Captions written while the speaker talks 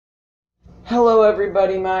Hello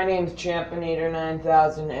everybody, my name's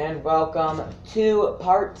Championator9000 and welcome to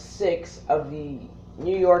part 6 of the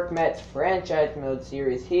New York Mets franchise mode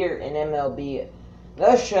series here in MLB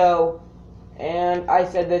The Show. And I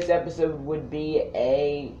said this episode would be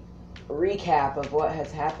a recap of what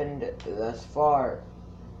has happened thus far.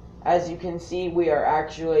 As you can see, we are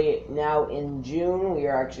actually now in June. We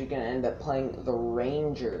are actually going to end up playing the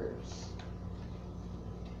Rangers.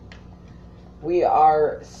 We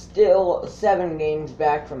are still 7 games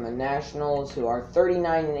back from the Nationals, who are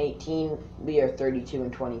 39-18. We are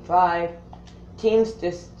 32-25. Team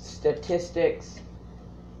statistics.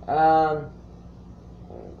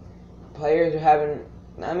 Players who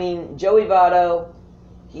haven't. Joey Votto.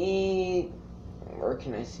 Where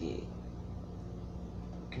can I see?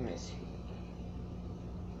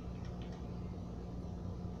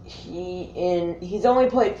 He's only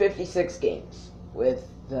played 56 games with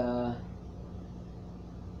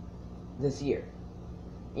this year.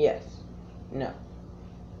 Yes. No.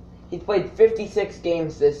 He's played 56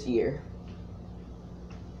 games this year.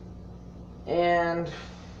 And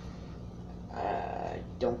I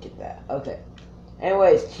don't get that. Okay.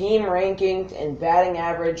 Anyways, team rankings and batting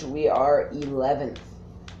average, we are 11th.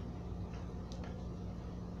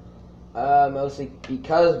 Mostly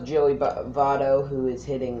because of Joey Votto, who is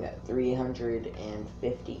hitting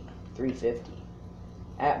 350.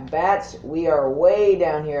 At bats, we are way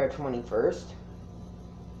down here at 21st.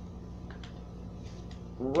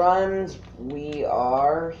 Runs, we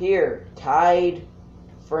are here, tied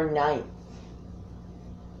for 9th.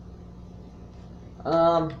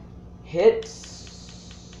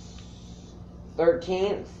 Hits,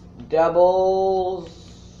 13th. Doubles,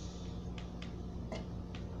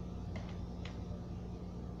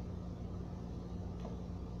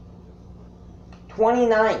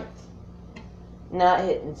 29th. Not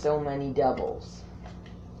hitting so many doubles.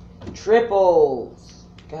 Triples.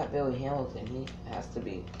 Got Billy Hamilton. He has to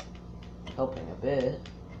be helping a bit.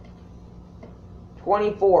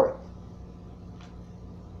 24th.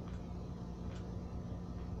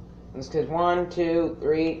 It's because 1, 2,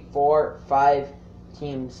 3, 4, 5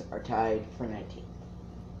 teams are tied for 19th.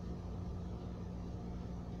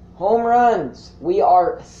 Home runs. We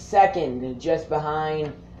are 2nd, just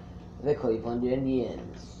behind the Cleveland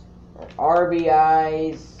Indians.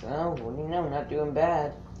 RBIs, oh, what do you know, not doing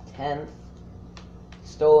bad. 10th.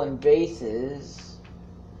 Stolen bases,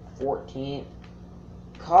 14th.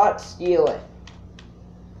 Caught stealing.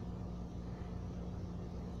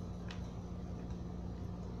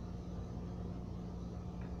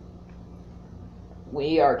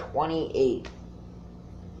 We are 28th.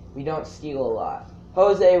 We don't steal a lot.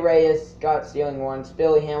 Jose Reyes caught stealing once.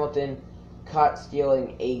 Billy Hamilton caught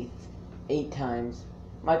stealing 8 times.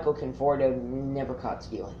 Michael Conforto never caught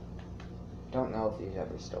stealing. Don't know if he's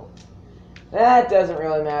ever stolen. That doesn't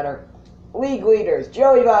really matter. League leaders.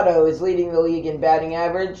 Joey Votto is leading the league in batting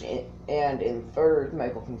average, and in 3rd,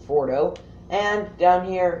 Michael Conforto. And down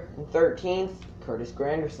here in 13th, Curtis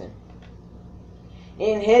Granderson.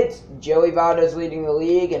 In hits, Joey Votto is leading the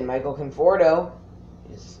league, and Michael Conforto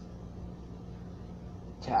is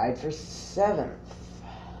tied for 7th.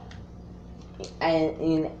 And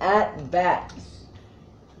in at-bats,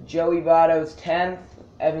 Joey Votto's 10th,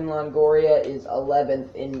 Evan Longoria is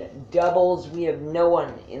 11th. In doubles, we have no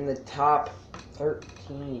one in the top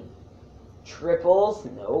 13. Triples,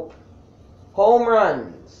 nope. Home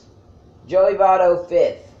runs, Joey Votto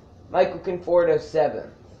 5th, Michael Conforto 7th.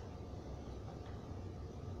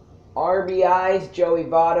 RBIs, Joey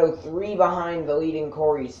Votto 3 behind the leading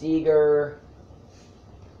Corey Seager.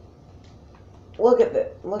 Look at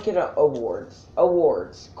awards.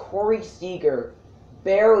 Corey Seager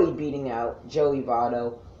barely beating out Joey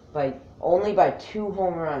Votto only by 2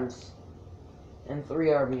 home runs and 3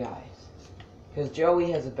 RBIs. Because Joey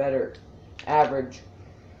has a better average.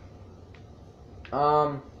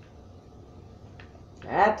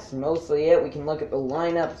 That's mostly it. We can look at the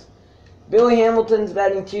lineups. Billy Hamilton's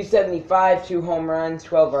batting .275, 2 home runs,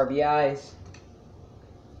 12 RBIs.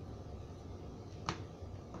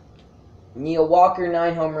 Neil Walker,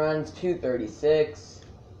 9 home runs, .236.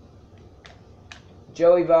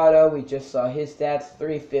 Joey Votto, we just saw his stats,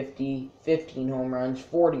 350, 15 home runs,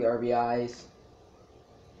 40 RBIs.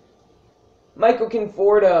 Michael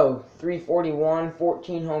Conforto, 341,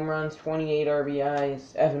 14 home runs, 28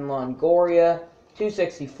 RBIs. Evan Longoria,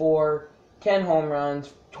 264, 10 home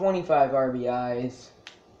runs, 25 RBIs.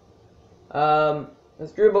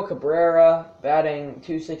 Asdrubal Cabrera, batting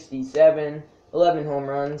 .267, 11 home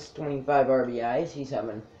runs, 25 RBIs. He's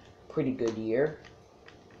having a pretty good year.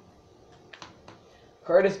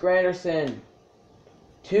 Curtis Granderson,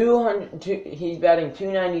 He's batting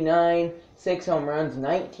 .299, 6 home runs,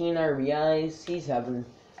 19 RBIs. He's having a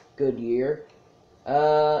good year.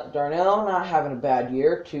 Darnell not having a bad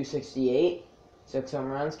year, .268, 6 home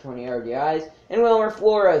runs, 20 RBIs. And Wilmer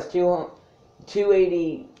Flores,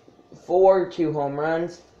 .284, 2 home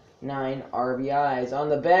runs, 9 RBIs. On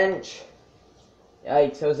the bench,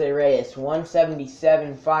 yikes, Jose Reyes,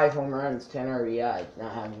 .177, 5 home runs, 10 RBIs.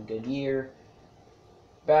 Not having a good year.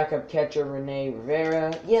 Backup catcher Rene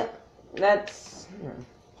Rivera. Yep, that's...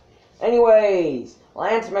 Anyways,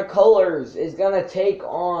 Lance McCullers is going to take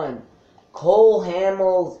on Cole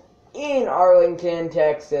Hamels in Arlington,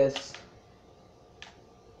 Texas.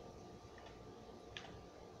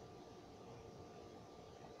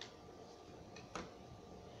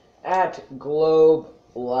 At Globe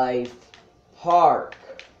Life Park.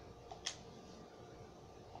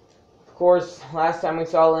 Of course, last time we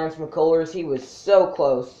saw Lance McCullers, he was so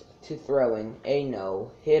close to throwing a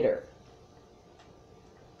no-hitter.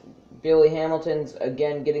 Billy Hamilton's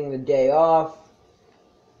again getting the day off.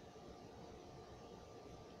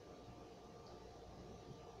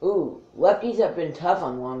 Ooh, lefties have been tough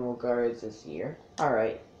on long regards this year.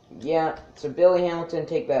 Alright, yeah, so Billy Hamilton,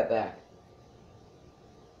 take that back.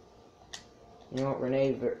 You know what,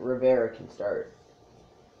 Rene Rivera can start.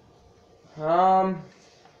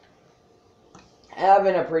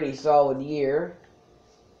 Having a pretty solid year.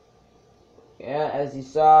 Yeah, as you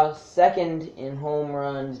saw, second in home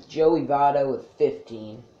runs, Joey Votto with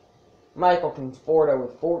 15. Michael Conforto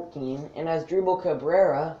with 14. And Asdrubal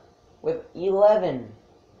Cabrera with 11.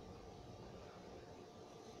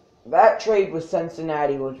 That trade with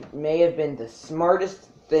Cincinnati, which may have been the smartest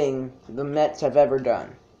thing the Mets have ever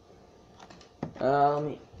done. Let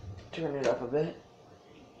me turn it up a bit.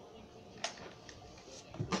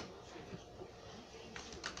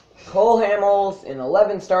 Cole Hamels in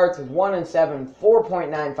 11 starts with 1-7,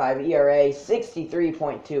 4.95 ERA,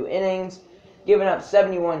 63.2 innings, giving up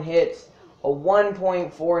 71 hits, a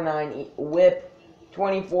 1.49 whip,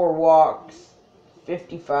 24 walks,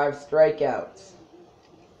 55 strikeouts.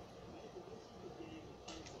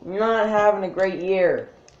 Not having a great year.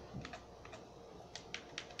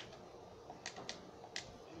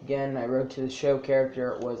 Again, I wrote to the show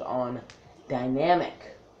character was on dynamic.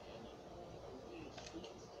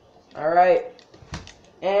 Alright,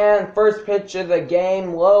 and first pitch of the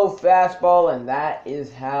game, low fastball, and that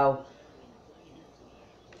is how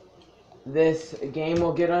this game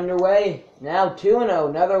will get underway. Now 2-0,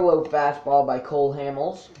 another low fastball by Cole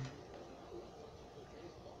Hamels.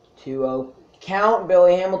 2-0 count.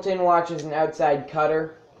 Billy Hamilton watches an outside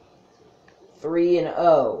cutter.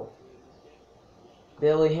 3-0.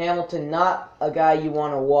 Billy Hamilton, not a guy you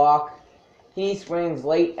want to walk. He swings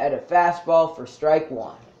late at a fastball for strike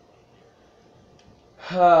one.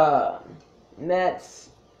 Mets.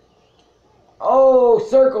 Oh,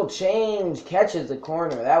 circle change. Catches the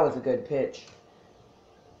corner. That was a good pitch.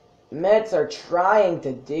 Mets are trying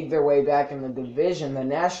to dig their way back in the division. The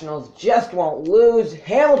Nationals just won't lose.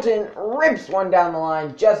 Hamilton rips one down the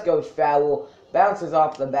line. Just goes foul. Bounces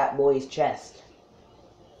off the bat boy's chest.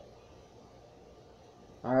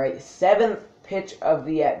 Alright, seventh pitch of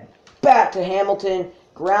the at-bat to Hamilton.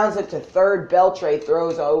 Grounds it to third. Beltre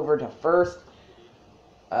throws over to first.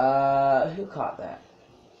 Who caught that?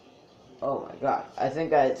 Oh my god. I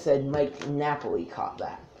think I said Mike Napoli caught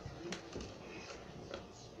that.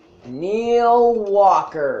 Neil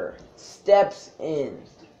Walker steps in.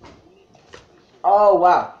 Oh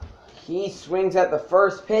wow. He swings at the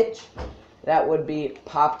first pitch. That would be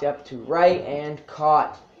popped up to right and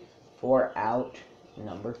caught for out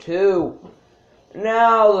number 2.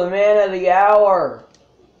 Now the man of the hour,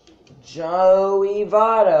 Joey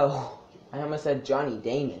Votto. I almost said Johnny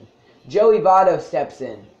Damon. Joey Votto steps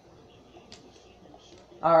in.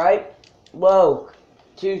 Alright. Low.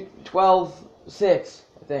 12-6, I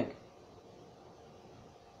think.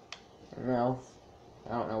 No.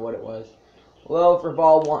 I don't know what it was. Low for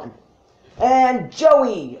ball 1. And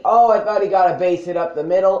Joey! Oh, I thought he got a base hit up the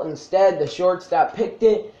middle. Instead, the shortstop picked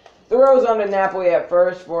it. Throws on to Napoli at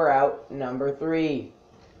first for out number 3.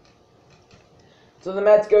 So the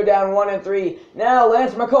Mets go down 1-3. Now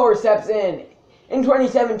Lance McCullers steps in. In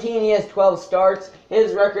 2017, he has 12 starts.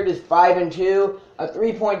 His record is 5-2, a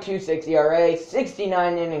 3.26 ERA,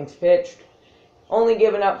 69 innings pitched, only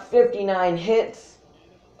giving up 59 hits,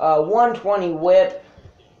 120 whip.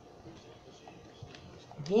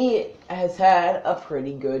 He has had a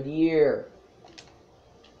pretty good year.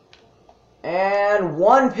 And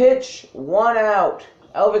one pitch, one out.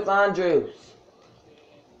 Elvis Andrus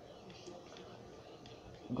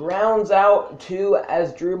grounds out to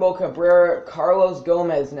Asdrubal Cabrera. Carlos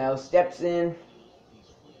Gomez now steps in.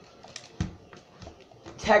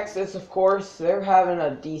 Texas, of course, they're having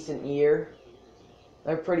a decent year.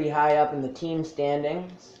 They're pretty high up in the team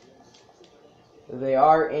standings. They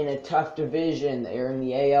are in a tough division. They're in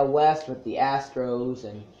the AL West with the Astros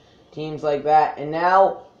and teams like that. And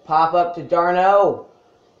now, pop up to d'Arnaud.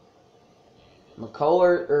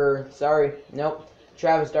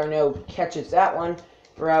 Travis d'Arnaud catches that one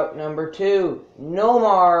for out number 2.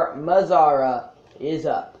 Nomar Mazara is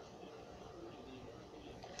up.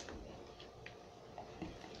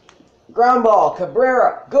 Ground ball,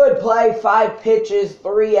 Cabrera, good play, 5 pitches,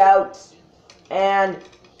 3 outs, and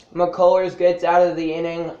McCullers gets out of the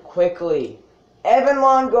inning quickly. Evan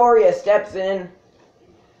Longoria steps in.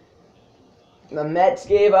 The Mets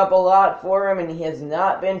gave up a lot for him, and he has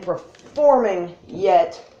not been performing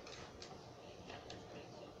yet.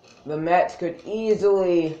 The Mets could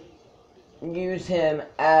easily use him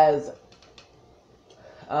as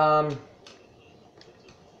a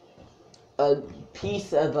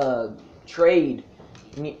piece of a trade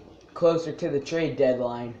closer to the trade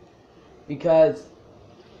deadline, because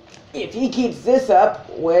if he keeps this up,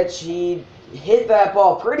 which he hit that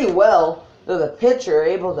ball pretty well, though the pitcher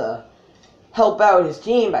able to help out his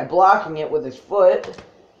team by blocking it with his foot,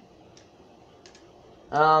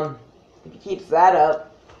 if he keeps that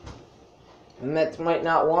up, the Mets might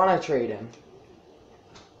not want to trade him.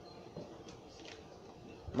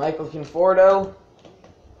 Michael Conforto,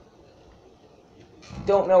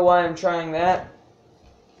 don't know why I'm trying that.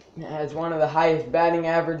 Has one of the highest batting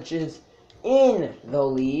averages in the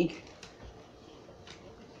league.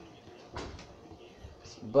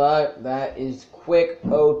 But that is quick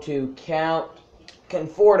 0-2 count.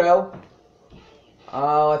 Conforto.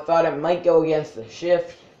 I thought it might go against the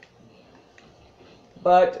shift.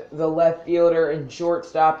 But the left fielder and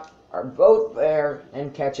shortstop are both there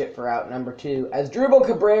and catch it for out number 2. As Drupal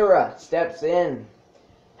Cabrera steps in.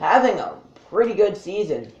 Having a pretty good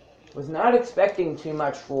season. Was not expecting too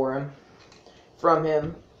much from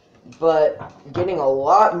him, but getting a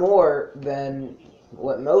lot more than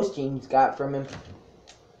what most teams got from him.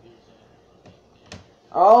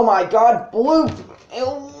 Oh my God, blooped!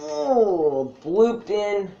 Blooped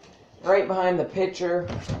in right behind the pitcher.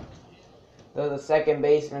 Though the second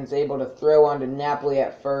baseman's able to throw onto Napoli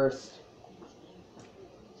at first.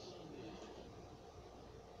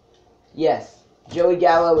 Yes, Joey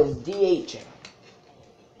Gallo is DHing.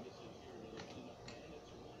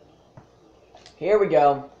 Here we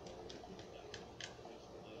go.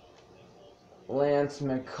 Lance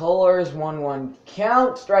McCullers, 1-1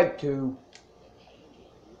 count, strike 2.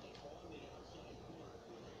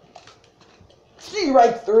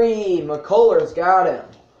 Strike 3, McCullers got him.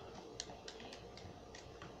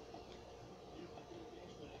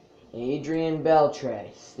 Adrian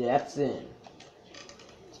Beltre steps in.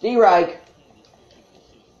 Strike.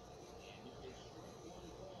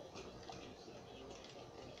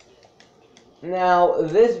 Now,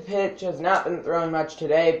 this pitch has not been thrown much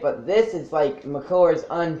today, but this is like McCullers'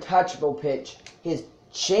 untouchable pitch. His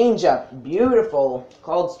changeup, beautiful,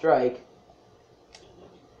 called strike.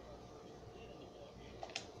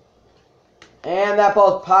 And that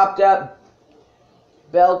ball's popped up.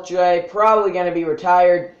 Beltre probably going to be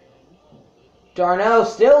retired. d'Arnaud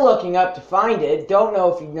still looking up to find it. Don't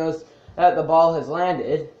know if he knows that the ball has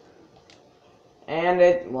landed. And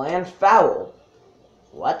it lands foul.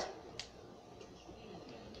 What?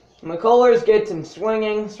 McCullers gets him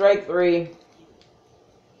swinging, strike 3.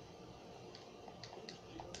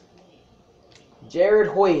 Jared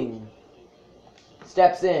Hoying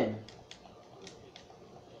steps in.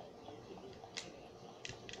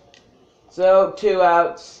 So, 2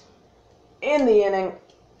 outs in the inning.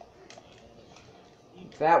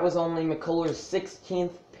 That was only McCullers'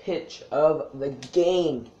 16th pitch of the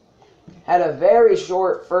game. Had a very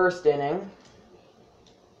short first inning.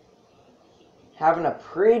 Having a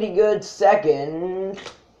pretty good second.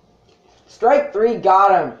 Strike 3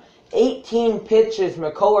 got him. 18 pitches.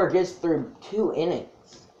 McCullers gets through 2 innings.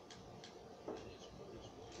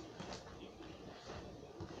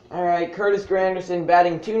 Alright, Curtis Granderson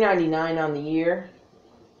batting .299 on the year.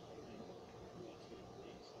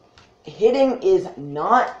 Hitting is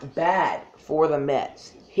not bad for the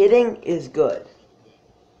Mets. Hitting is good.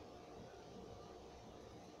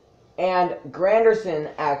 And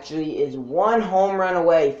Granderson actually is 1 home run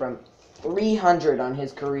away from 300 on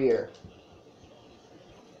his career.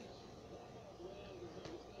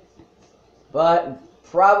 But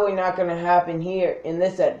probably not going to happen here in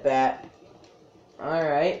this at-bat.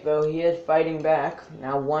 Alright, though he is fighting back.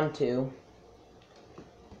 Now 1-2.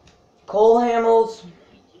 Cole Hamels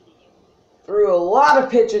threw a lot of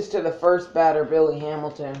pitches to the first batter, Billy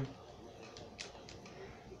Hamilton.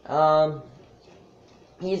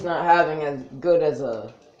 he's not having as good as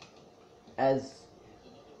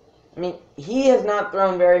he has not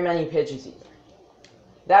thrown very many pitches either.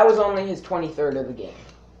 That was only his 23rd of the game.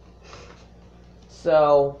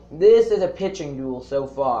 So, this is a pitching duel so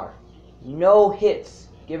far. No hits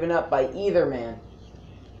given up by either man.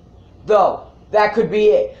 Though, that could be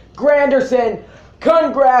it. Granderson,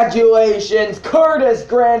 congratulations, Curtis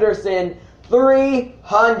Granderson,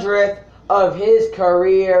 300th of his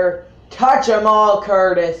career. Touch 'em all,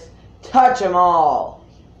 Curtis. Touch 'em all.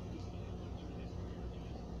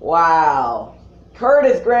 Wow.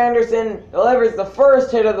 Curtis Granderson delivers the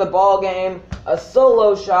first hit of the ball game, a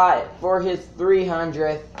solo shot for his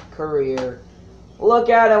 300th career. Look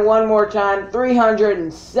at him one more time,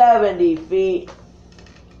 370 feet.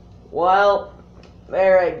 Well,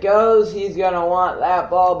 there it goes. He's going to want that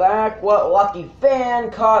ball back. What lucky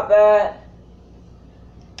fan caught that?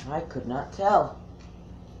 I could not tell.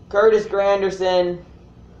 Curtis Granderson,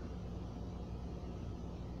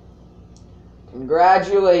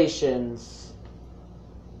 congratulations.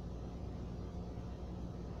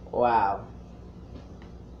 Wow.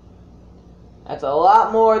 That's a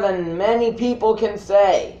lot more than many people can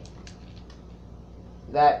say.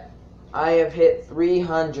 That I have hit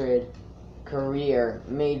 300 career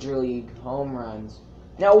Major League home runs.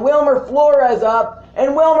 Now Wilmer Flores up,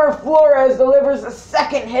 and Wilmer Flores delivers the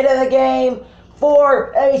second hit of the game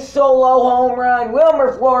for a solo home run.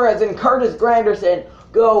 Wilmer Flores and Curtis Granderson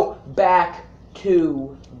go back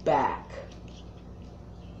to back.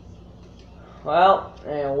 Well,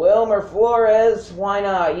 and Wilmer Flores, why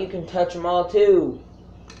not? You can touch them all too.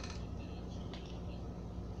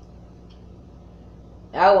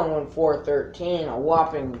 That one went 413, a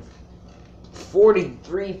whopping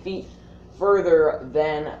 43 feet further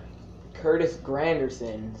than Curtis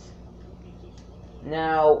Granderson's.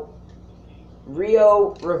 Now,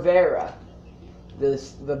 Rio Rivera,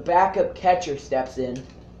 the backup catcher, steps in,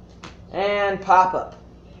 and pop up.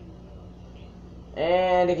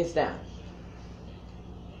 And it gets down.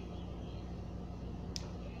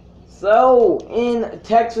 So, in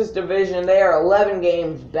Texas division, they are 11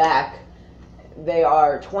 games back. They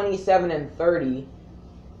are 27-30.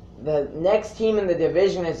 The next team in the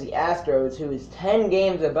division is the Astros, who is 10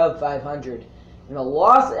 games above 500. And the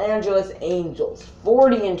Los Angeles Angels,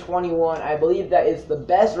 40-21. I believe that is the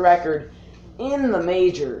best record in the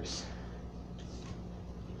majors.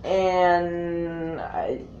 And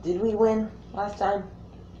did we win last time?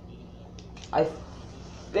 I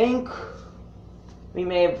think we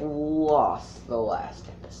may have lost the last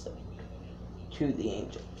episode to the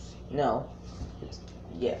Angels. No.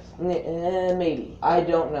 Yes. Maybe. I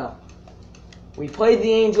don't know. We played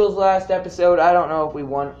the Angels last episode. I don't know if we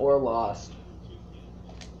won or lost.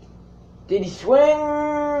 Did he swing?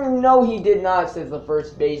 No, he did not, says the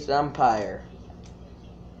first base umpire.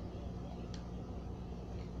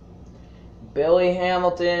 Billy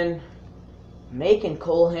Hamilton making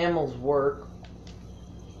Cole Hamels work.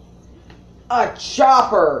 A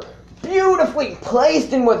chopper, beautifully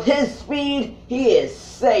placed, and with his speed, he is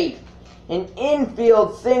safe. An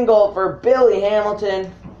infield single for Billy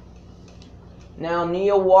Hamilton. Now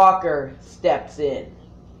Neil Walker steps in.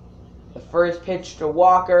 The first pitch to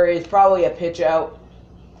Walker is probably a pitch out.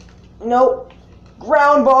 Nope.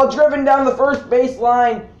 Ground ball driven down the first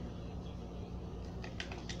baseline.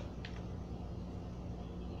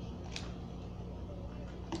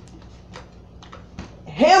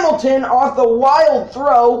 Hamilton, off the wild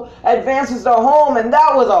throw, advances to home, and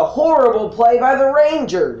that was a horrible play by the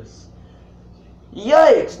Rangers.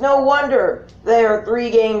 Yikes, no wonder they are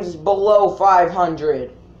 3 games below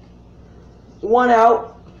 500. 1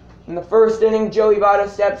 out. In the first inning, Joey Votto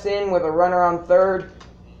steps in with a runner on third.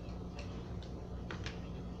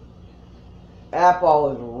 That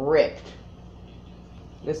ball is ripped.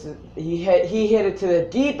 He hit it to the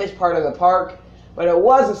deepest part of the park, but it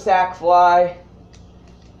was a sac fly.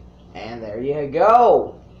 And there you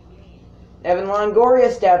go. Evan Longoria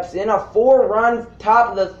steps in, a 4-run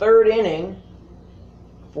top of the third inning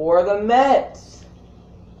for the Mets.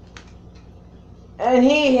 And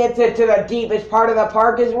he hits it to the deepest part of the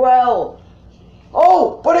park as well.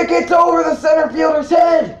 Oh, but it gets over the center fielder's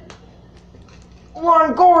head.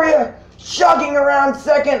 Longoria chugging around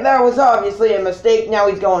second. That was obviously a mistake. Now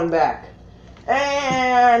he's going back.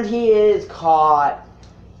 And he is caught.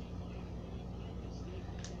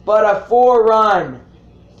 But a 4-run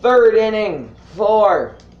third inning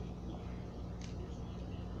for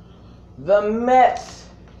the Mets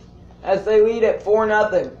as they lead at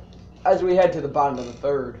 4-0 as we head to the bottom of the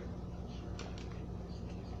third.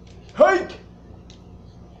 Hike!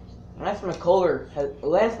 Lance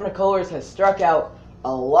McCullers has struck out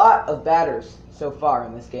a lot of batters so far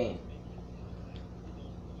in this game.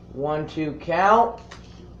 1-2 count.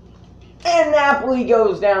 And Napoli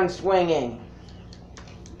goes down swinging.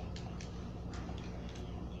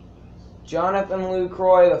 Jonathan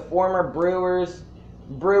Lucroy, the former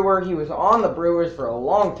Brewer, he was on the Brewers for a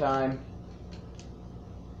long time.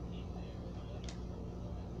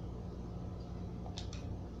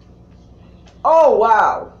 Oh,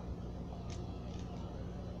 wow.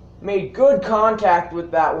 Made good contact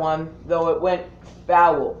with that one, though it went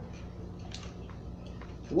foul.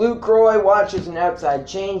 Lucroy watches an outside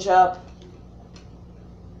changeup.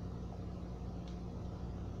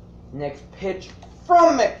 Next pitch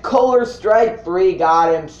from McCullers, strike 3,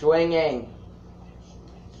 got him swinging.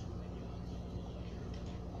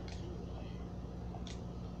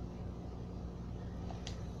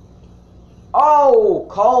 Oh,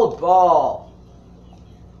 called ball.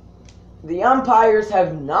 The umpires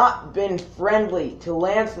have not been friendly to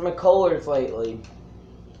Lance McCullers lately.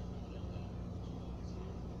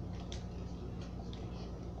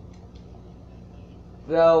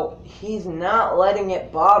 Though he's not letting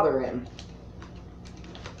it bother him.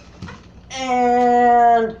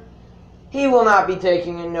 And he will not be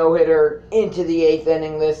taking a no-hitter into the 8th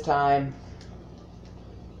inning this time.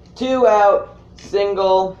 2 out,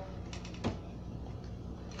 single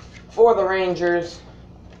for the Rangers.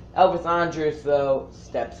 Elvis Andrus, though,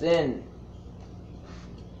 steps in.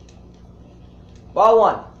 Ball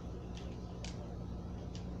 1. Of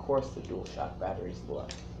course, the dual shock battery's low.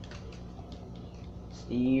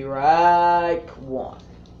 Strike 1.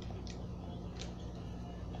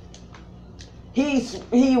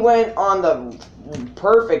 He went on the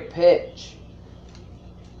perfect pitch.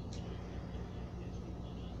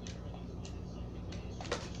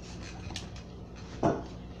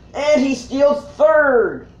 And he steals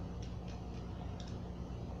third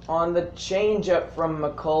on the changeup from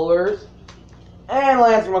McCullers. And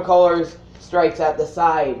Lance McCullers strikes at the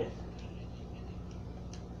side.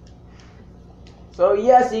 So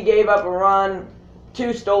yes, he gave up a run,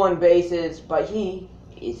 2 stolen bases, but he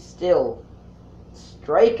is still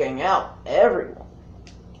striking out everyone.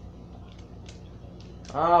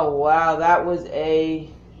 Oh wow, that was a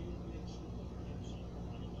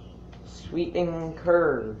sweeping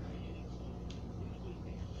curve.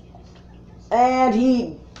 And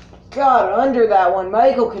he got under that one.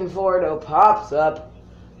 Michael Conforto pops up.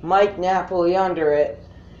 Mike Napoli under it.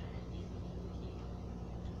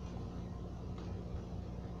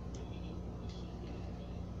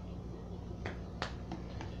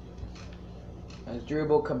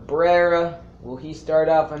 Asdrubal Cabrera, will he start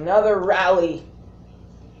off another rally?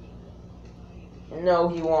 No,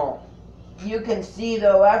 he won't. You can see,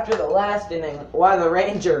 though, after the last inning, why the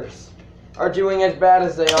Rangers are doing as bad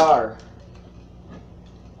as they are.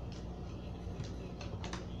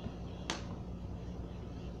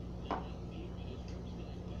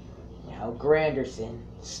 Now Granderson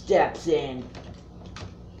steps in,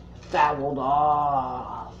 fouled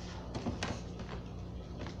off.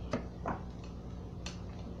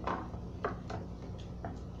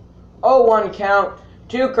 Oh, 1 count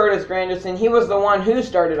to Curtis Granderson. He was the one who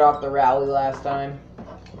started off the rally last time.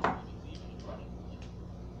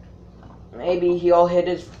 Maybe he'll hit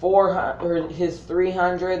his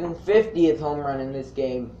 350th home run in this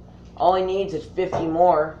game. All he needs is 50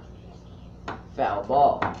 more. Foul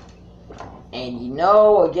ball. And you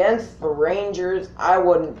know, against the Rangers, I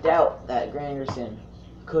wouldn't doubt that Granderson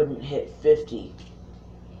couldn't hit 50.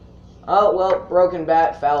 Oh, well, broken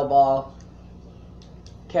bat, foul ball.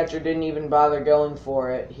 Catcher didn't even bother going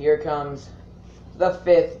for it. Here comes the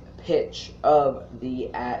 5th pitch of the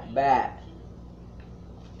at-bat.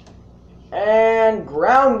 And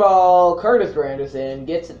ground ball. Curtis Granderson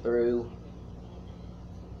gets it through.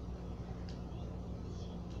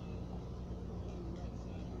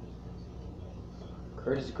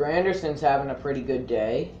 Curtis Granderson's having a pretty good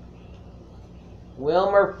day.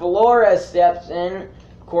 Wilmer Flores steps in.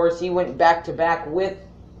 Of course, he went back-to-back with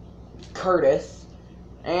Curtis.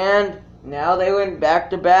 And now they went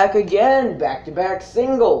back-to-back again. Back-to-back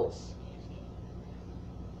singles.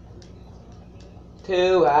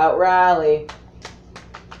 2 out rally.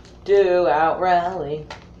 2 out rally.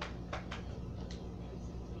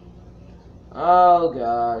 Oh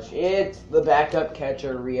gosh. It's the backup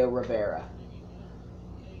catcher, Rene Rivera.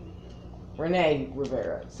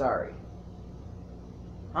 Sorry.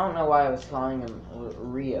 I don't know why I was calling him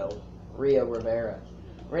Rio Rivera.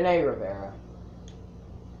 Rene Rivera.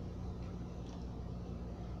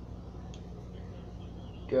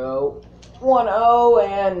 Go 1-0,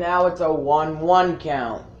 and now it's a 1-1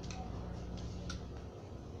 count.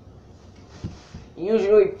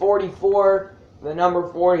 Usually 44 The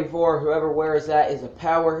number 44, whoever wears that, is a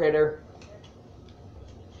power hitter.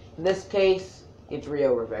 In this case, it's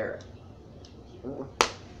Rio Rivera.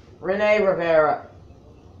 Rene Rivera.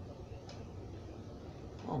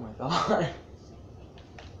 Oh my god.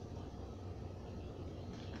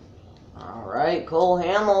 Alright, Cole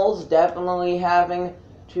Hamels definitely having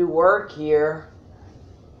to work here.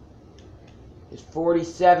 His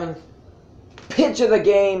 47th pitch of the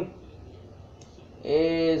game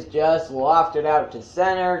is just lofted out to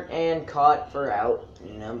center and caught for out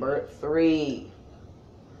number 3.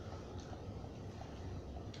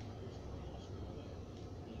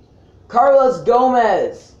 Carlos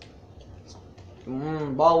Gomez.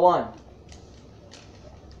 Ball 1.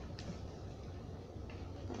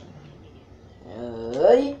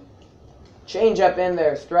 Change up in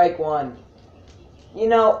there, strike 1. You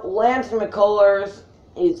know, Lance McCullers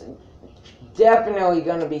is definitely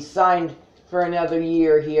going to be signed for another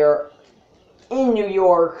year here in New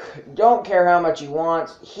York. Don't care how much he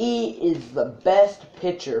wants. He is the best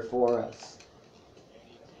pitcher for us.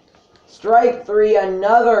 Strike 3,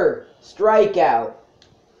 another strikeout.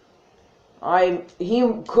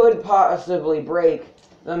 He could possibly break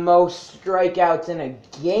the most strikeouts in a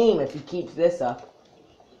game if he keeps this up.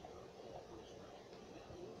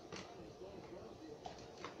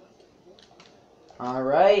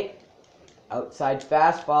 Alright, outside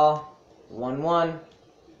fastball, 1-1.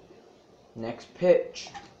 Next pitch.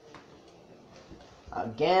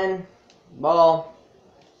 Again, ball.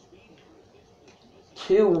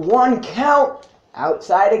 2-1 count,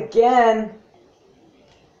 outside again.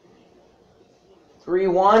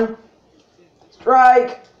 3-1,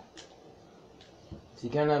 strike. Is he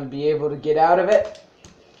gonna be able to get out of it?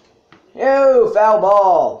 Ew, foul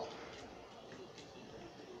ball.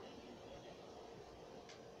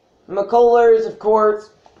 McCullers, of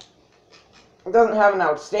course, doesn't have an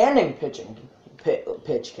outstanding pitch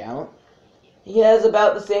count. He has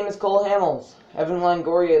about the same as Cole Hamels. Evan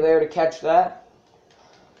Longoria there to catch that.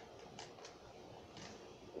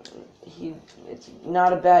 It's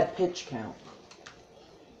not a bad pitch count.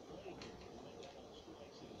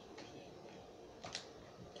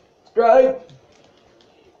 Strike.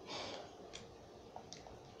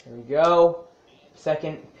 Here we go.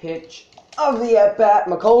 Second pitch of the at-bat.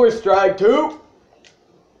 McCullers, strike 2.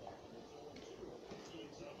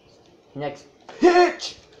 Next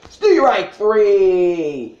pitch. Strike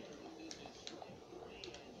 3.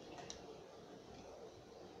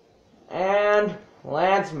 And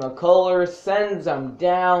Lance McCullers sends him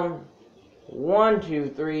down. 1, 2,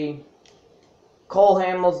 3. Cole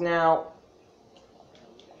Hamels now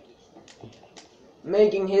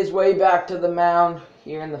making his way back to the mound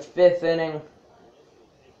here in the 5th inning.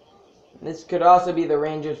 This could also be the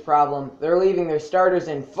Rangers' problem. They're leaving their starters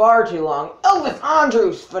in far too long. Elvis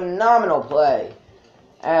Andrus, phenomenal play,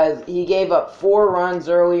 as he gave up 4 runs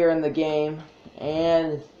earlier in the game,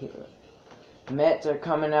 and Mets are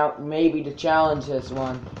coming out maybe to challenge this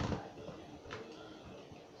one.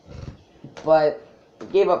 But he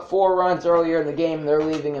gave up 4 runs earlier in the game, they're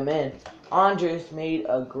leaving him in. Andrus made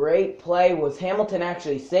a great play. Was Hamilton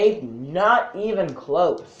actually saved? Not even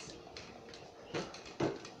close.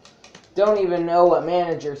 Don't even know what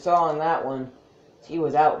manager saw on that one. He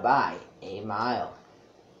was out by a mile.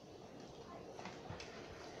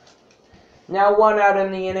 Now 1 out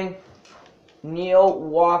in the inning. Neil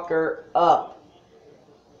Walker up.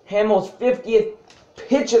 Hamels' 50th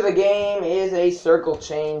pitch of the game is a circle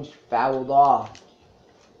change fouled off.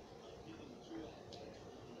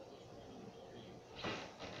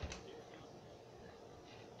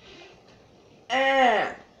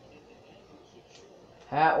 And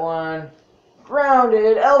that one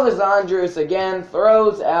grounded. Elvis Andrus again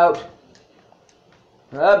throws out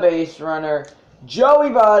the base runner. Joey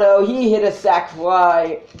Votto, he hit a sac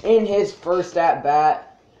fly in his first at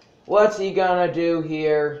bat. What's he gonna do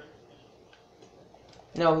here?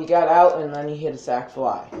 No, he got out and then he hit a sac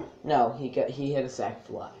fly. No, he hit a sac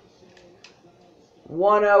fly.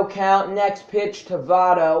 1-0 count. Next pitch to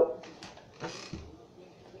Votto.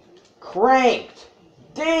 Cranked.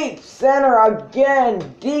 Deep center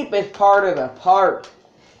again. Deepest part of the park.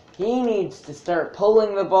 He needs to start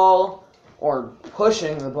pulling the ball or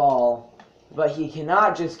pushing the ball. But he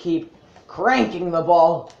cannot just keep cranking the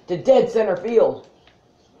ball to dead center field.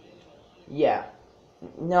 Yeah.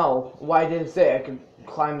 No. Why did it say I could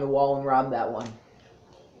climb the wall and rob that one?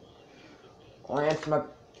 Lance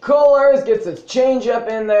McCullers gets his changeup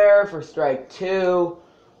in there for strike 2.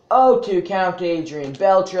 0-2 count to Adrian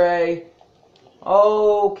Beltre.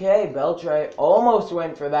 Okay, Beltre almost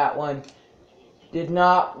went for that one. Did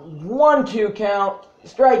not. 1-2 count.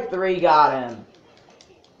 Strike 3 got him.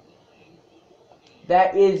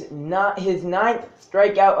 That is not his 9th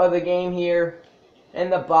strikeout of the game here in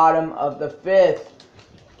the bottom of the 5th.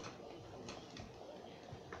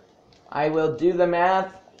 I will do the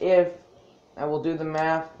math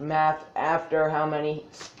after how many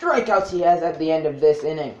strikeouts he has at the end of this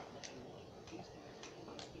inning.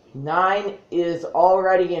 9 is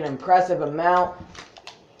already an impressive amount.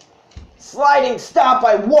 Sliding stop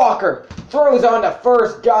by Walker. Throws on to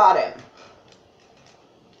first. Got him.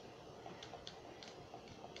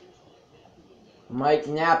 Mike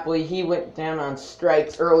Napoli, he went down on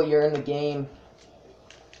strikes earlier in the game.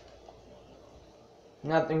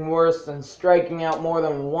 Nothing worse than striking out more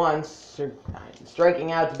than once.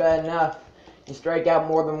 Striking out's bad enough. You strike out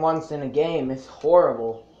more than once in a game. It's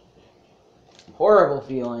horrible. Horrible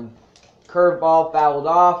feeling. Curveball fouled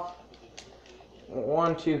off.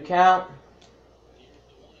 1-2 count.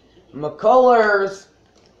 McCullers.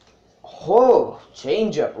 Oh,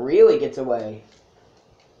 changeup really gets away.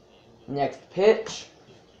 Next pitch.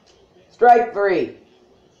 Strike 3.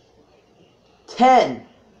 10.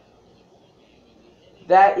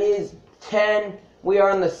 That is 10. We are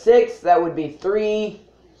on the 6th. That would be 3.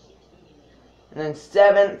 And then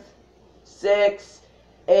 7th, 6th,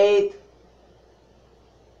 8th,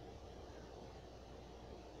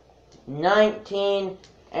 19,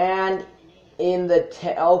 and in the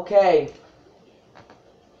okay.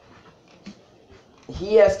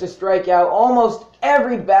 He has to strike out almost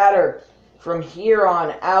every batter from here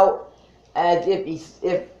on out, as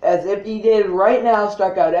if he did right now,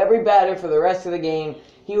 struck out every batter for the rest of the game,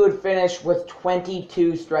 he would finish with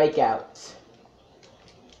 22 strikeouts.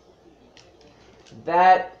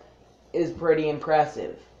 That is pretty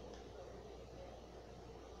impressive.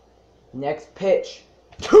 Next pitch.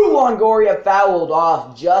 Longoria fouled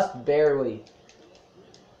off just barely.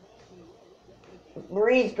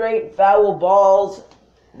 3 straight foul balls.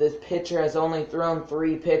 This pitcher has only thrown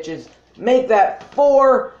 3 pitches. Make that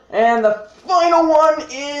 4. And the final one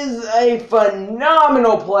is a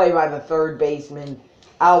phenomenal play by the third baseman.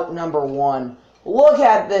 Out number 1. Look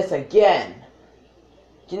at this again.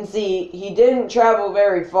 You can see he didn't travel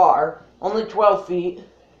very far. Only 12 feet.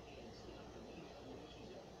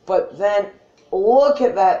 But then look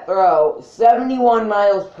at that throw. 71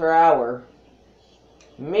 miles per hour.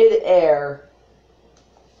 Mid-air.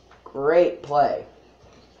 Great play.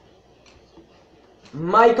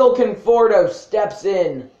 Michael Conforto steps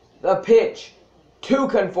in. The pitch to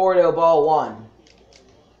Conforto, ball 1.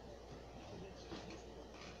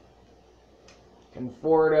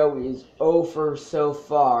 Conforto is 0 for so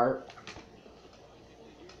far.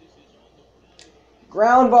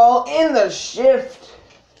 Ground ball in the shift.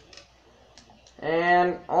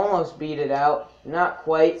 And almost beat it out. Not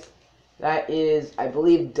quite. That is, I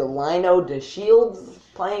believe, Delino DeShields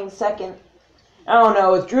playing second. I don't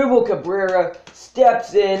know. As Drupal Cabrera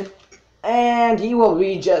steps in, and he will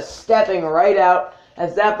be just stepping right out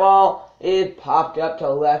as that ball is popped up to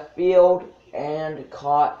left field and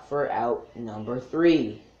caught for out number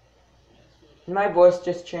 3. Did my voice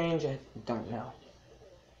just change? I don't know.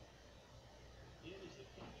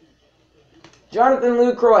 Jonathan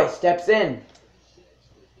Lucroy steps in.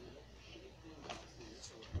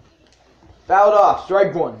 Fouled off.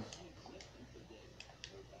 Strike 1.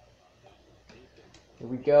 Here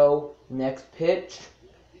we go. Next pitch.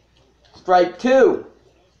 Strike 2.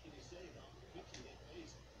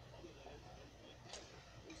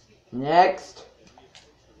 Next.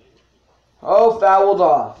 Oh, fouled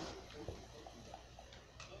off.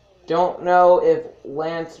 Don't know if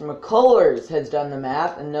Lance McCullers has done the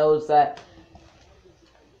math and knows that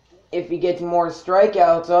if he gets more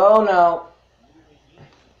strikeouts, oh no.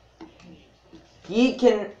 He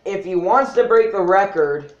can, if he wants to break the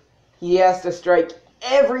record, he has to strike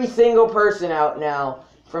every single person out now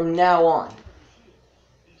from now on.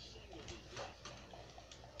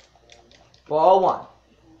 Ball 1.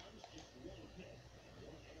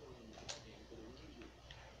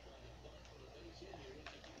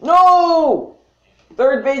 No!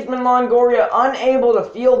 Third baseman Longoria unable to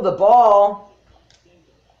field the ball.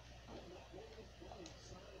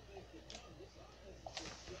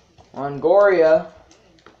 Longoria.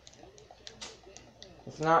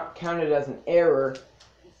 It's not counted as an error.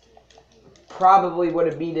 Probably would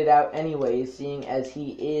have beat it out anyways, seeing as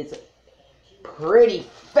he is pretty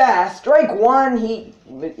fast. Strike 1, he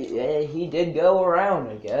did go around,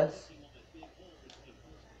 I guess.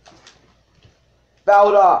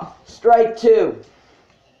 Fouled off. Strike 2.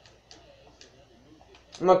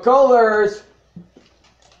 McCullers.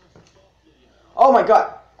 Oh my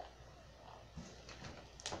God.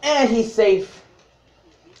 And he's safe.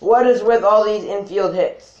 What is with all these infield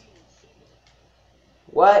hits?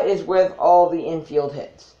 What is with all the infield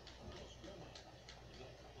hits?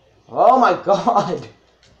 Oh my God!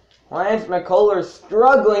 Lance McCullers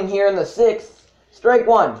struggling here in the 6th. Strike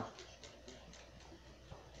 1.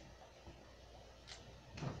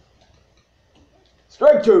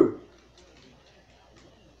 Strike 2.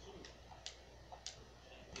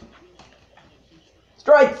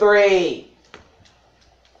 Strike 3.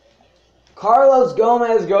 Carlos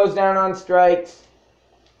Gomez goes down on strikes.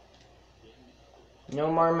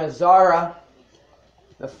 Nomar Mazara,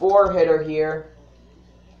 the 4-hitter here.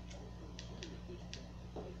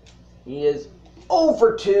 He is 0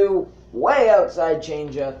 for 2, way outside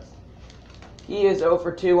changeup. He is 0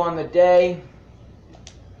 for 2 on the day.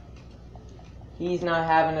 He's not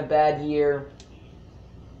having a bad year.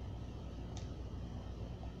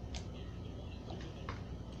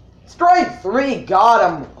 Strike 3, got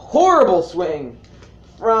him. Horrible swing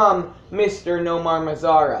from Mr. Nomar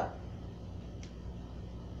Mazara.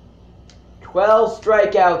 12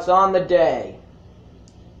 strikeouts on the day.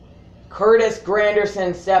 Curtis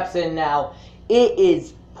Granderson steps in now. It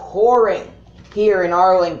is pouring here in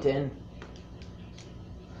Arlington.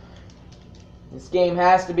 This game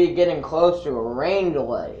has to be getting close to a rain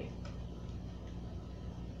delay.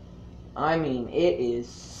 I mean, it is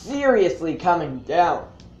seriously coming down.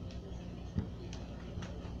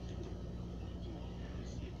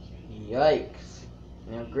 Yikes.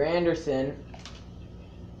 Now Granderson,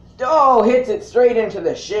 oh, hits it straight into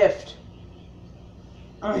the shift.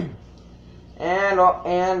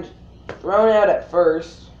 And thrown out at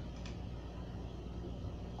first.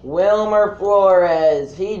 Wilmer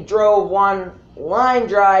Flores, he drove one line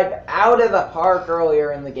drive out of the park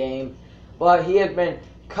earlier in the game, but he has been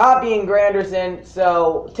copying Granderson,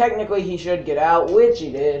 so technically he should get out, which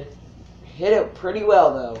he did. Hit it pretty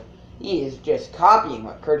well, though. He is just copying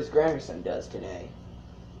what Curtis Granderson does today.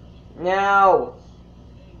 Now,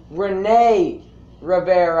 Rene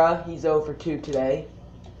Rivera, he's 0 for 2 today.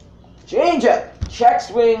 Changeup, check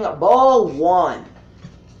swing, ball 1.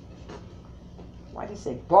 Why did I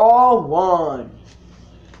say ball 1?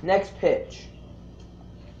 Next pitch.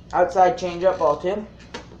 Outside changeup, ball 2.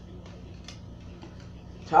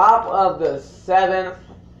 Top of the 7th.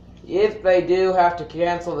 If they do have to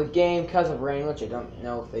cancel the game because of rain, which I don't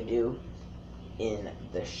know if they do in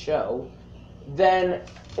the show, then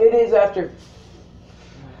it is after,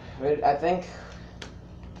 I think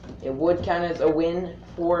it would count as a win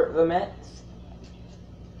for the Mets.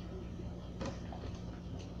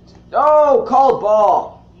 Oh, called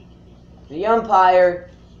ball. The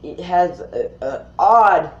umpire, it has an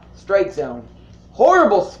odd strike zone.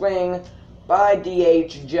 Horrible swing by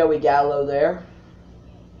DH Joey Gallo there.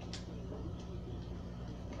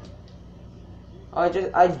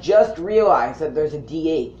 I just realized that there's a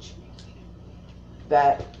DH.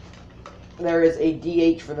 That there is a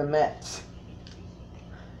DH for the Mets.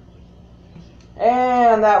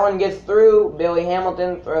 And that one gets through. Billy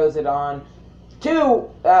Hamilton throws it on. 2.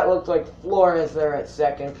 That looks like Flores there at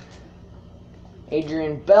second.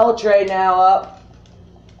 Adrian Beltre now up.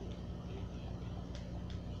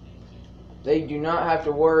 They do not have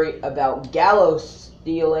to worry about Gallo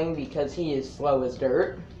stealing because he is slow as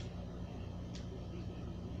dirt.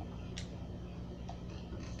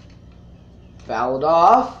 Fouled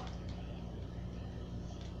off.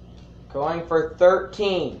 Going for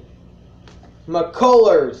 13.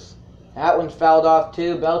 McCullers. That one's fouled off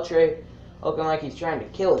too. Beltre looking like he's trying to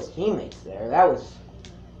kill his teammates there. That was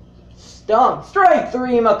stung. Strike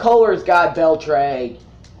 3. McCullers got Beltre.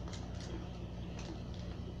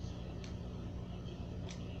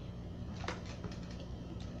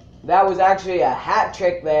 That was actually a hat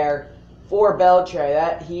trick there for Beltre.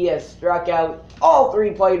 That he has struck out all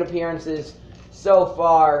 3 plate appearances so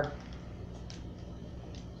far.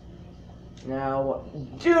 Now,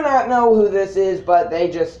 do not know who this is, but they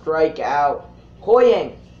just strike out.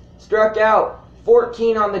 Hoying struck out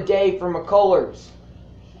 14 on the day for McCullers.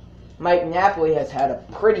 Mike Napoli has had a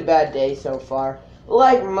pretty bad day so far,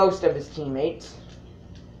 like most of his teammates.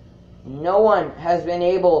 No one has been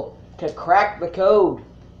able to crack the code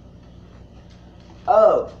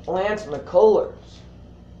of Lance McCullers.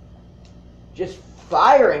 Just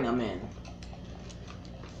firing them in.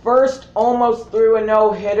 First, almost threw a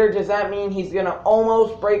no-hitter. Does that mean he's going to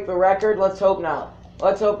almost break the record? Let's hope not.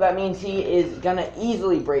 Let's hope that means he is going to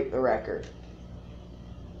easily break the record.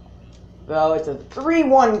 So it's a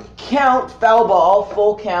 3-1 count, foul ball,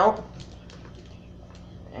 full count.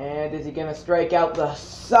 And is he going to strike out the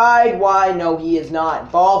side? Why? No, he is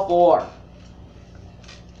not. Ball 4.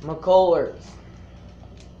 McCullers.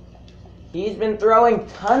 He's been throwing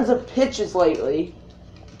tons of pitches lately.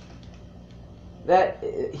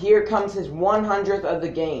 Here comes his 100th of the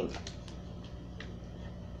game.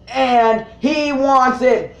 And he wants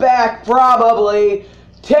it back, probably.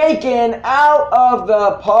 Taken out of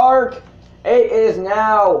the park. It is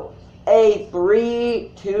now a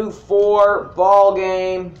 3-4 ball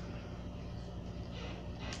game.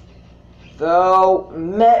 Though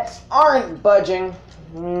Mets aren't budging.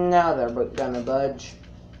 Now they're gonna budge.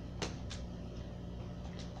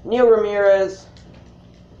 Neil Ramirez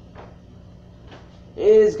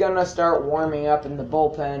is gonna start warming up in the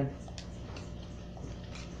bullpen.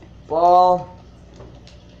 Ball.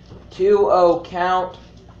 2-0 count.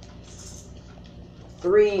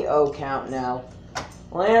 3-0 count now.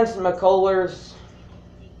 Lance McCullers.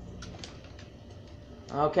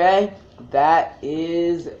 Okay, that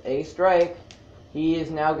is a strike. He is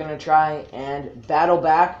now going to try and battle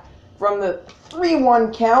back from the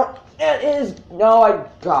 3-1 count. It is,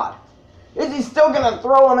 God. Is he still going to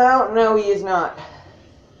throw him out? No, he is not.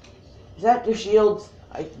 Is that DeShields?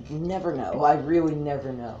 I never know. I really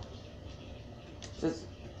never know.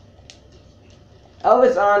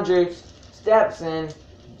 Elvis Andrus steps in.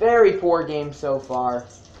 Very poor game so far.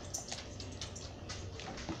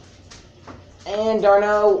 And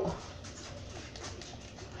Darno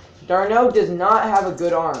does not have a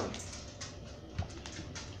good arm.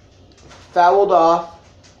 Fouled off.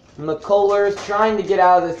 McCullers trying to get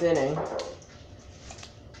out of this inning.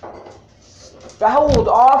 Fouled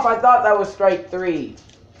off? I thought that was strike 3.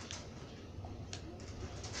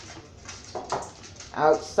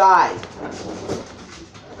 Outside.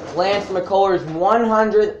 Lance McCullers'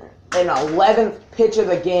 111th pitch of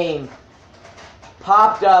the game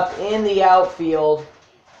popped up in the outfield.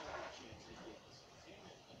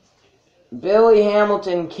 Billy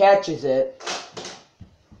Hamilton catches it.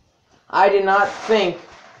 I did not think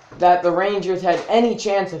that the Rangers had any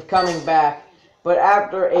chance of coming back, but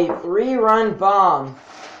after a 3-run bomb,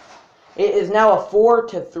 it is now a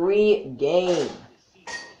 4-3 game.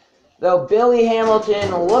 Though Billy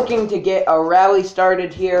Hamilton looking to get a rally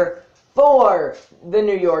started here for the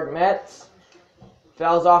New York Mets.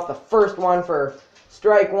 Fouls off the first one for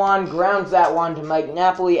strike 1. Grounds that one to Mike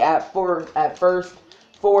Napoli at first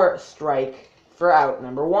for strike for out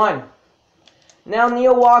number 1. Now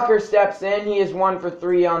Neil Walker steps in. He is 1 for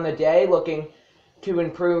 3 on the day. Looking to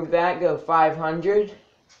improve that. Go 500.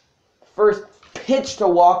 First pitch to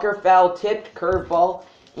Walker. Foul tipped. Curveball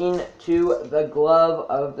into the glove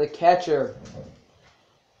of the catcher.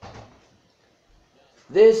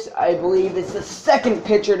 This, I believe, is the second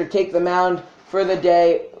pitcher to take the mound for the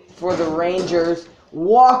day for the Rangers.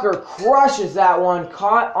 Walker crushes that one,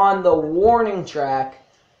 caught on the warning track.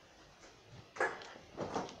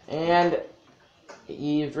 And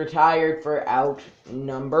he's retired for out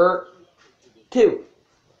number 2.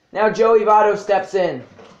 Now Joey Votto steps in.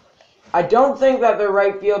 I don't think that the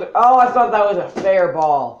right fielder... Oh, I thought that was a fair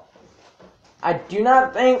ball. I do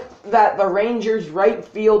not think that the Rangers' right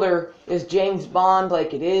fielder is James Bond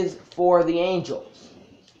like it is for the Angels.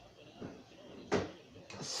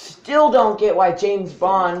 Still don't get why James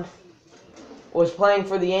Bond was playing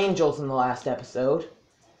for the Angels in the last episode.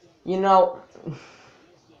 You know,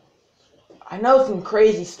 I know some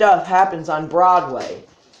crazy stuff happens on Broadway.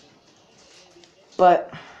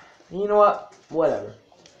 But, you know what? Whatever.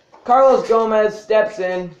 Carlos Gomez steps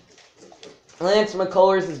in. Lance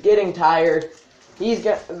McCullers is getting tired.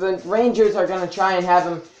 The Rangers are going to try and have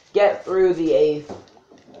him get through the 8th.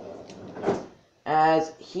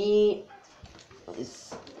 As he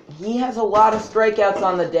has a lot of strikeouts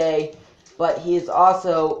on the day, but he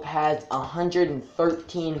also has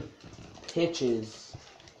 113 pitches.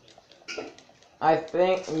 I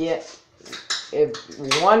think, if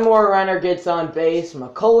one more runner gets on base,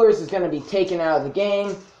 McCullers is going to be taken out of the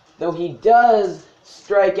game. Though he does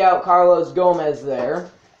strike out Carlos Gomez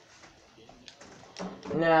there.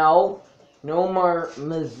 Now, Nomar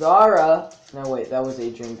Mazara. No, wait, that was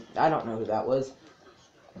Adrian. I don't know who that was.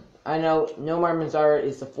 I know Nomar Mazara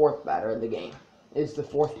is the 4th batter of the game. Is the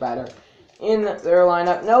 4th batter in their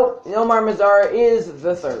lineup. Nope, Nomar Mazara is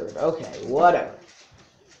the 3rd. Okay, whatever.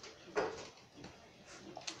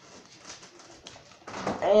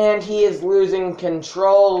 And he is losing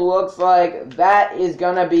control. Looks like that is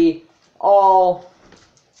going to be all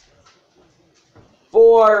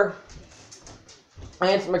for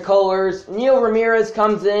Lance McCullers. Neil Ramirez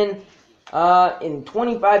comes in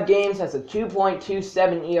 25 games, has a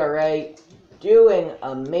 2.27 ERA. Doing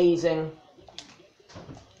amazing.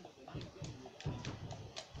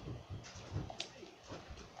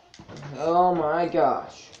 Oh my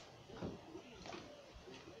gosh.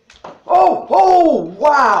 Oh,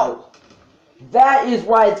 wow! That is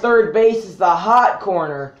why third base is the hot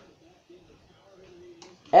corner.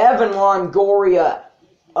 Evan Longoria,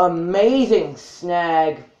 amazing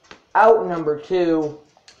snag, out number 2.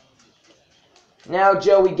 Now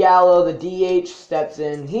Joey Gallo, the DH, steps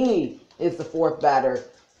in. He is the 4th batter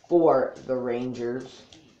for the Rangers.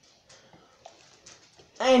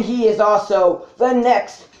 And he is also the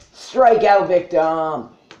next strikeout victim.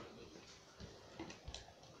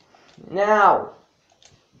 Now,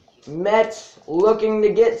 Mets looking to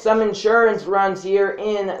get some insurance runs here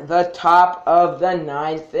in the top of the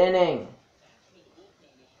 9th inning.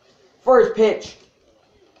 First pitch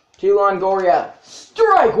to Longoria.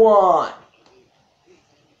 Strike 1.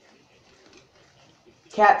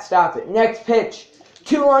 Can't stop it. Next pitch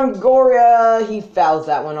to Longoria. He fouls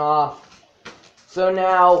that one off. So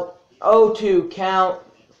now 0-2 count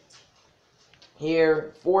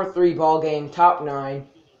here. 4-3 ball game, top 9.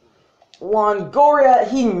 Longoria,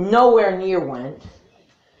 he nowhere near went.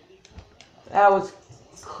 That was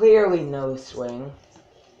clearly no swing.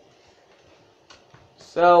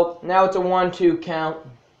 So now it's a 1-2 count.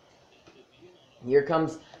 Here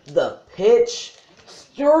comes the pitch.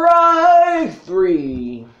 Strike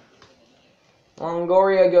 3.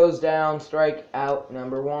 Longoria goes down. Strike out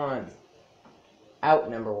number 1.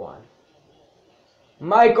 Out number 1.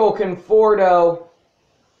 Michael Conforto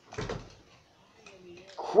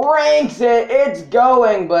cranks it. It's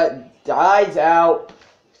going, but dies out.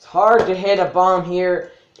 It's hard to hit a bomb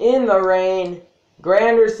here in the rain.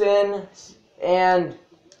 Granderson and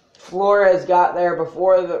Flores got theirs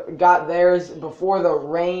before the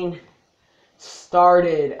rain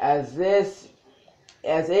started, as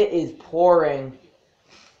it is pouring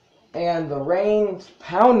and the rain's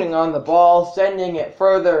pounding on the ball, sending it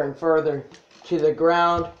further and further to the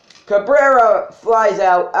ground. Cabrera flies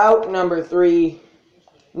out number 3.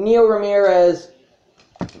 Neil Ramirez,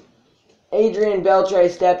 Adrian Beltre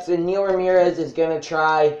steps in. Neil Ramirez is going to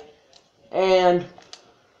try and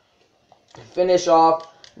finish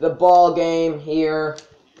off the ball game here.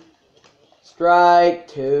 Strike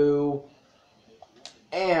 2.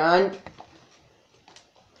 And,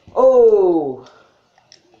 oh,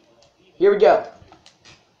 here we go.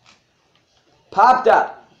 Popped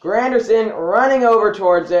up. Granderson running over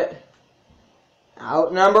towards it.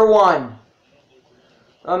 Out number 1.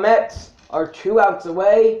 The Mets are 2 outs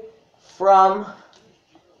away from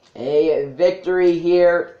a victory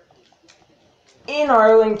here in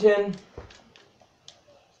Arlington.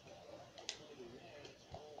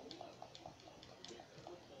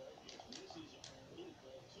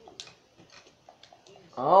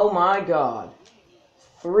 Oh my God.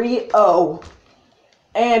 3-0.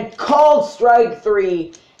 And called strike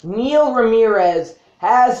 3. Neil Ramirez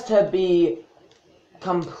has to be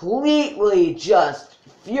completely just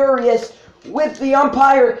furious with the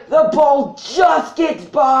umpire. The ball just gets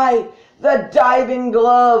by the diving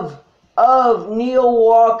glove of Neil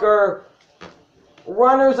Walker.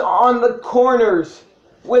 Runners on the corners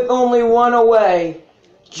with only 1 away.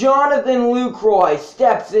 Jonathan Lucroy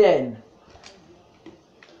steps in.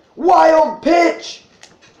 Wild pitch!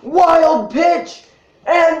 Wild pitch!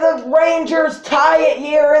 And the Rangers tie it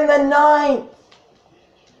here in the 9th.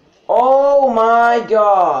 Oh my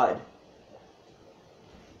God.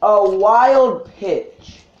 A wild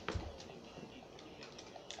pitch.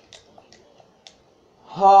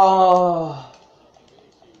 Oh,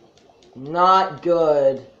 not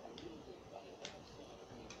good.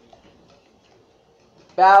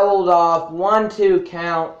 Fouled off. 1-2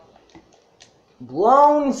 count.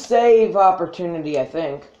 Blown save opportunity, I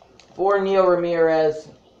think, for Neil Ramirez.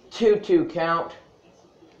 2-2 count.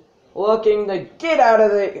 Looking to get out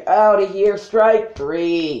of here. Strike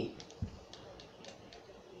 3.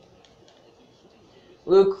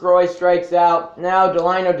 Lucroy strikes out. Now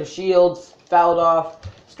Delino DeShields fouled off.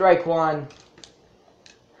 Strike 1.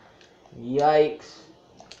 Yikes.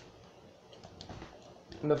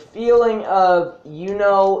 The feeling of, you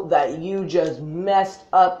know, that you just messed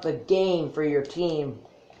up the game for your team,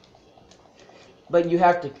 but you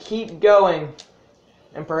have to keep going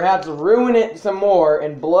and perhaps ruin it some more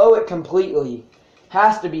and blow it completely,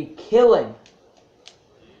 has to be killing.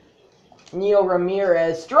 Neil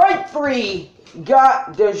Ramirez, strike 3,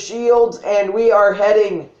 got DeShields, and we are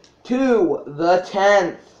heading to the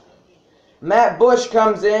 10th. Matt Bush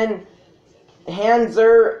comes in.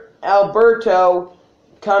 Hanser Alberto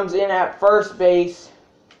comes in at first base.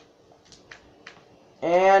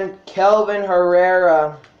 And Kelvin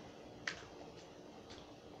Herrera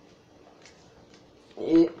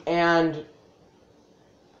and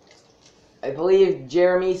I believe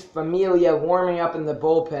Jeremy's Familia warming up in the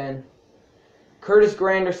bullpen. Curtis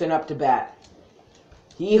Granderson up to bat.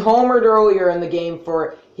 He homered earlier in the game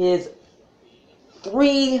for his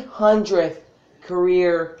 300th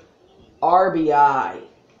career RBI.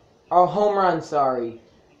 Oh, home run, sorry.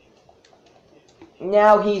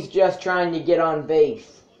 Now he's just trying to get on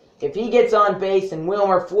base. If he gets on base, and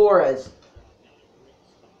Wilmer Flores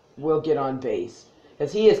will get on base,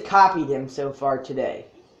 because he has copied him so far today.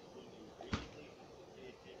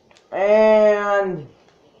 And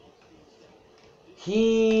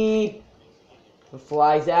he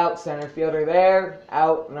flies out, center fielder there,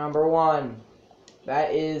 out number 1.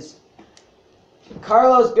 That is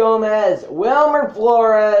Carlos Gomez. Wilmer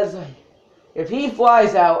Flores, if he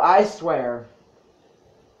flies out, I swear,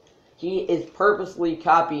 he is purposely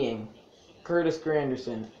copying Curtis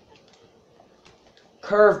Granderson.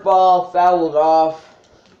 Curveball, fouled off.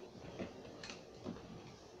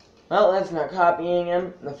 Well, that's not copying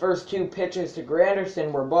him. The first 2 pitches to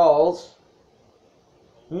Granderson were balls.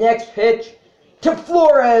 Next pitch to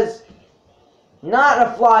Flores. Not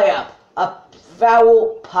a fly-up. A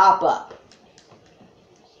foul pop-up.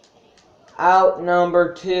 Out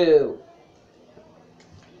number 2.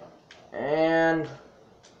 And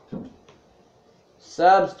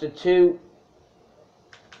substitute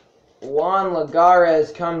Juan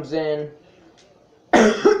Lagares comes in.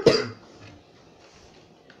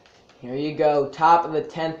 Here you go. Top of the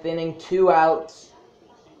 10th inning. 2 outs.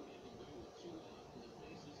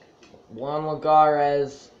 Juan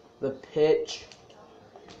Lagares. The pitch.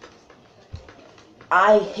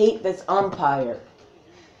 I hate this umpire.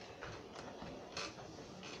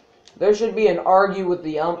 There should be an argue with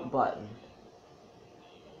the ump button.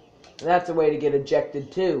 That's a way to get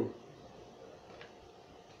ejected too.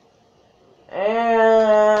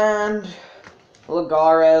 And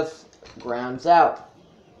Lagares grounds out.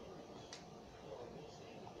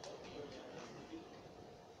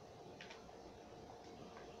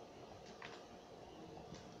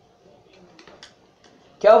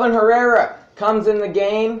 Kelvin Herrera comes in the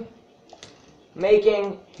game,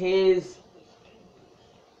 making his...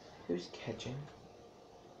 Who's catching?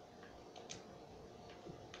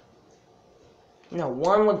 No,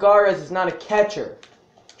 Juan Lagares is not a catcher.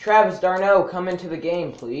 Travis d'Arnaud, come into the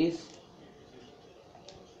game, please.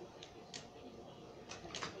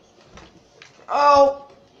 Oh,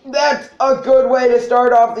 that's a good way to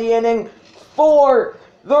start off the inning for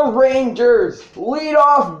the Rangers.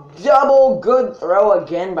 Leadoff double, good throw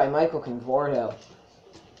again by Michael Conforto.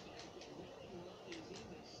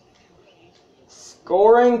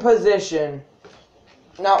 Scoring position.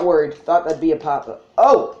 Not worried. Thought that'd be a pop-up.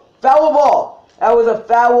 Oh, foul ball. That was a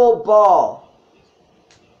foul ball.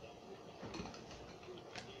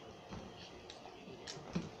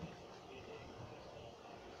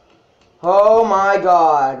 Oh my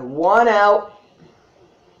God. 1 out.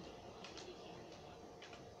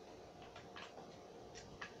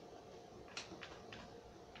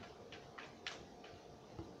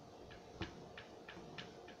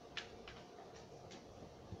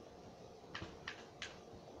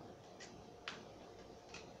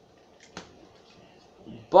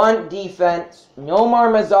 Bunt defense. Nomar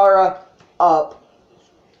Mazara up.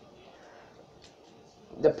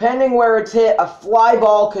 Depending where it's hit, a fly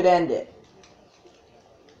ball could end it.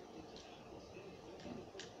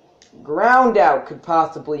 Ground out could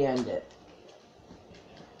possibly end it.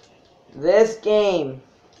 This game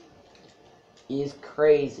is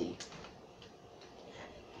crazy.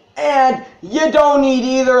 And you don't need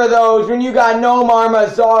either of those when you got Nomar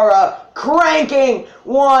Mazara cranking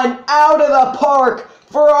one out of the park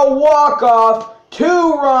for a walk-off,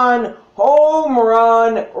 2-run home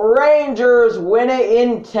run. Rangers win it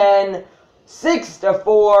in 10,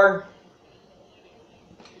 6-4.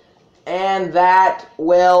 And that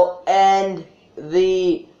will end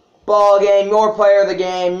the ball game. Your player of the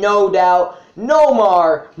game, no doubt,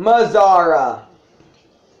 Nomar Mazara.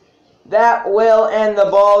 That will end the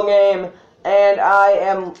ball game, and I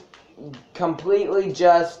am completely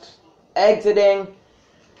just exiting.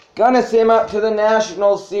 Gonna sim up to the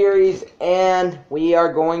National Series, and we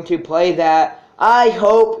are going to play that. I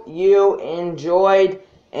hope you enjoyed,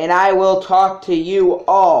 and I will talk to you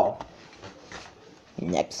all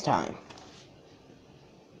next time.